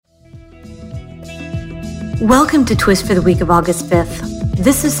Welcome to Twist for the week of August 5th.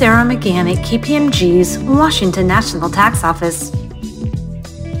 This is Sarah McGann at KPMG's Washington National Tax Office.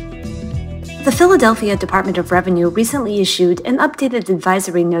 The Philadelphia Department of Revenue recently issued an updated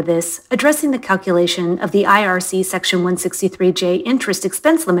advisory notice addressing the calculation of the IRC Section 163J interest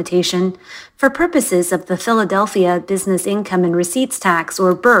expense limitation for purposes of the Philadelphia Business Income and Receipts Tax,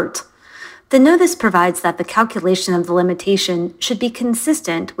 or BIRT. The notice provides that the calculation of the limitation should be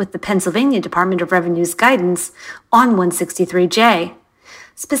consistent with the Pennsylvania Department of Revenue's guidance on 163J.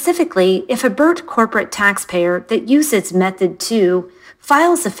 Specifically, if a BIRT corporate taxpayer that uses Method 2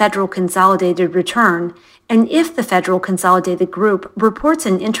 files a federal consolidated return, and if the federal consolidated group reports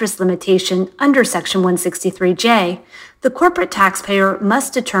an interest limitation under Section 163J, the corporate taxpayer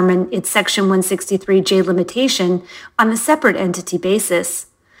must determine its Section 163J limitation on a separate entity basis.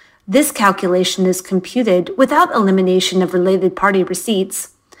 This calculation is computed without elimination of related party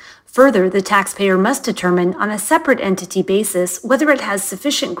receipts. Further, the taxpayer must determine on a separate entity basis whether it has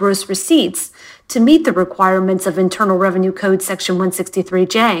sufficient gross receipts to meet the requirements of Internal Revenue Code Section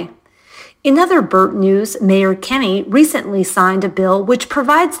 163J. In other BIRT news, Mayor Kenney recently signed a bill which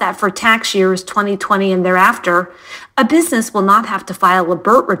provides that for tax years 2020 and thereafter, a business will not have to file a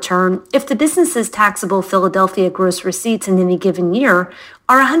BIRT return if the business's taxable Philadelphia gross receipts in any given year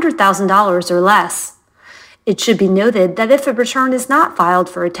are $100,000 or less. It should be noted that if a return is not filed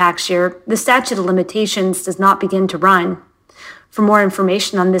for a tax year, the statute of limitations does not begin to run. For more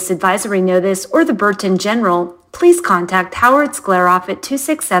information on this advisory notice or the BIRT in general, please contact Howard Skleroff at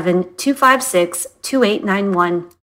 267-256-2891.